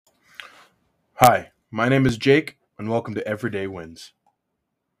Hi, my name is Jake, and welcome to Everyday Wins.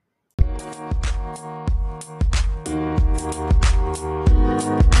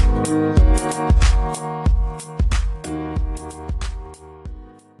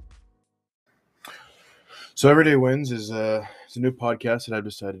 So, Everyday Wins is a new podcast that I've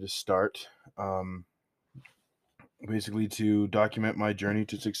decided to start, um, basically to document my journey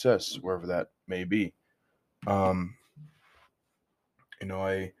to success, wherever that may be. Um, you know,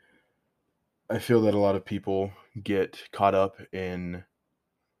 I feel that a lot of people get caught up in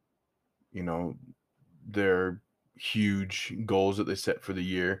you know their huge goals that they set for the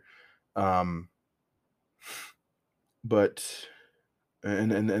year, um, but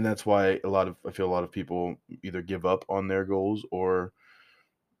and that's why I feel a lot of people either give up on their goals or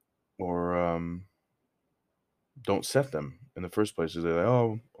don't set them in the first place. They're like,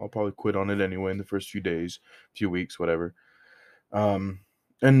 oh, I'll probably quit on it anyway in the first few days, few weeks, whatever. Um,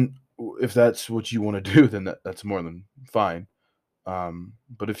 and if that's what you want to do, then that's more than fine.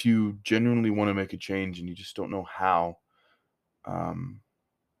 But if you genuinely want to make a change and you just don't know how, um,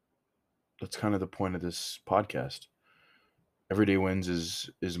 that's kind of the point of this podcast. Everyday Wins is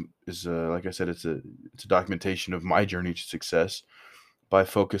like I said, it's a documentation of my journey to success by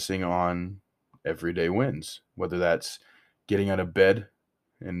focusing on everyday wins, whether that's getting out of bed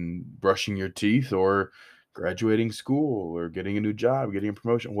and brushing your teeth, or graduating school, or getting a new job, getting a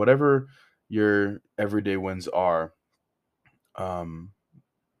promotion, whatever your everyday wins are. Um,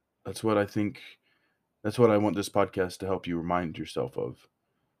 that's what I think. That's what I want this podcast to help you remind yourself of.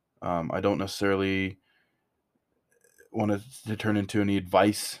 I don't necessarily want it to turn into any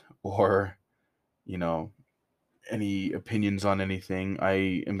advice or you know any opinions on anything.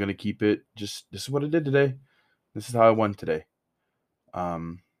 I am going to keep it just this is what I did today. This is how I won today.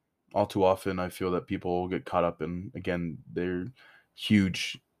 Um, all too often, I feel that people get caught up in, again, their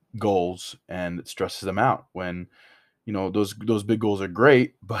huge goals, and it stresses them out when, those big goals are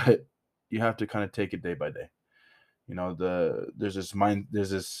great, but you have to kind of take it day by day. There's this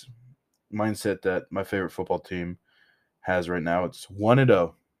mindset that my favorite football team has right now. It's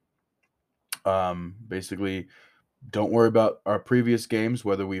 1-0. Basically, don't worry about our previous games,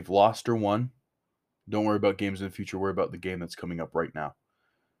 whether we've lost or won. Don't worry about games in the future. Worry about the game that's coming up right now.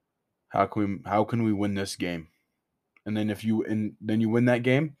 How can we win this game? And then then you win that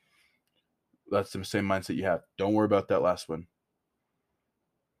game, that's the same mindset you have. Don't worry about that last one.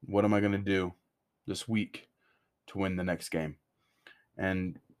 What am I going to do this week to win the next game?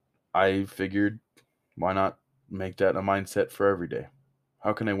 And I figured, why not make that a mindset for every day?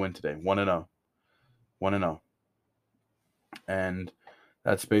 How can I win today? 1-0. 1-0. And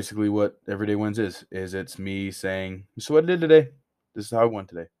that's basically what Everyday Wins is it's me saying, this is what I did today. This is how I won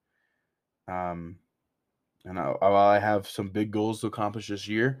today. And while I have some big goals to accomplish this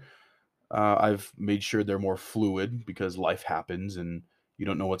year, I've made sure they're more fluid because life happens and you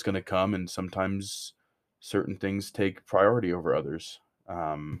don't know what's going to come, and sometimes certain things take priority over others.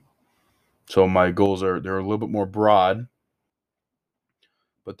 So my goals they're a little bit more broad,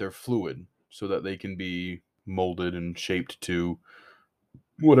 but they're fluid so that they can be molded and shaped to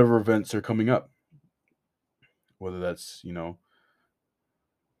whatever events are coming up. Whether that's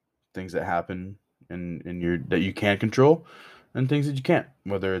things that happen in your that you can control, and things that you can't.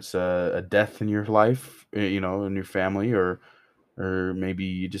 Whether it's a death in your life, in your family, or maybe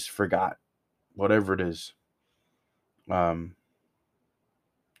you just forgot, whatever it is. Um,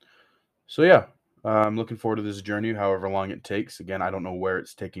 so yeah, I'm looking forward to this journey, however long it takes. Again, I don't know where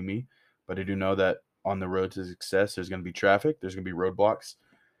it's taking me, but I do know that on the road to success, there's going to be traffic, there's going to be roadblocks,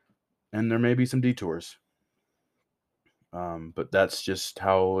 and there may be some detours. But that's just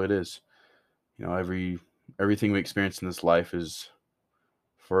how it is. Everything we experience in this life is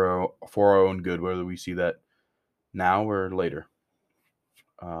for our own good, whether we see that now or later.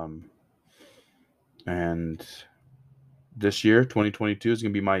 Um, and this year, 2022, is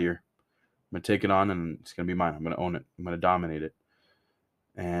going to be my year. I'm going to take it on, and it's going to be mine. I'm going to own it. I'm going to dominate it.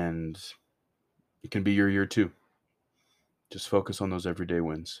 And it can be your year too. Just focus on those everyday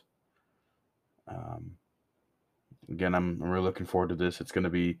wins. Um, Again, I'm really looking forward to this. It's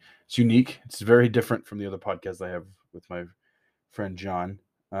unique. It's very different from the other podcasts I have with my friend John.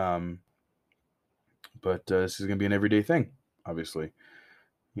 Um, but this is going to be an everyday thing, obviously.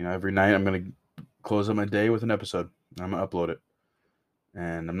 Every night I'm going to close up my day with an episode. I'm going to upload it.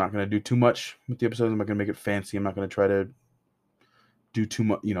 And I'm not going to do too much with the episodes. I'm not going to make it fancy. I'm not going to try to do too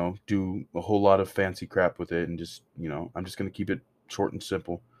much, do a whole lot of fancy crap with it. And just, I'm just going to keep it short and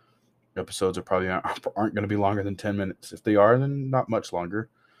simple. Episodes aren't going to be longer than 10 minutes. If they are, then not much longer.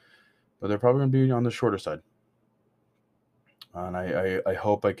 But they're probably going to be on the shorter side. And I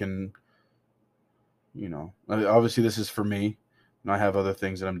hope I can Obviously this is for me, and I have other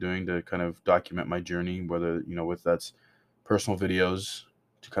things that I'm doing to kind of document my journey, whether, with that's personal videos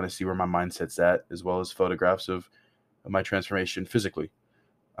to kind of see where my mindset's at, as well as photographs of my transformation physically.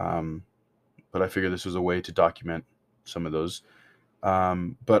 Um, but I figure this was a way to document some of those.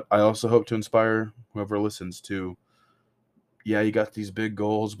 But I also hope to inspire whoever listens to, yeah, you got these big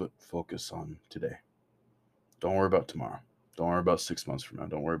goals, but focus on today. Don't worry about tomorrow. Don't worry about 6 months from now.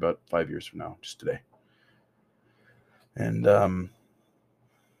 Don't worry about 5 years from now. Just today. And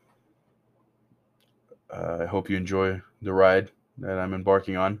I hope you enjoy the ride that I'm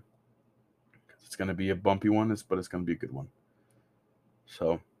embarking on. It's going to be a bumpy one, but it's going to be a good one.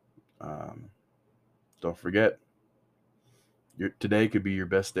 So um, don't forget, today could be your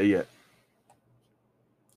best day yet.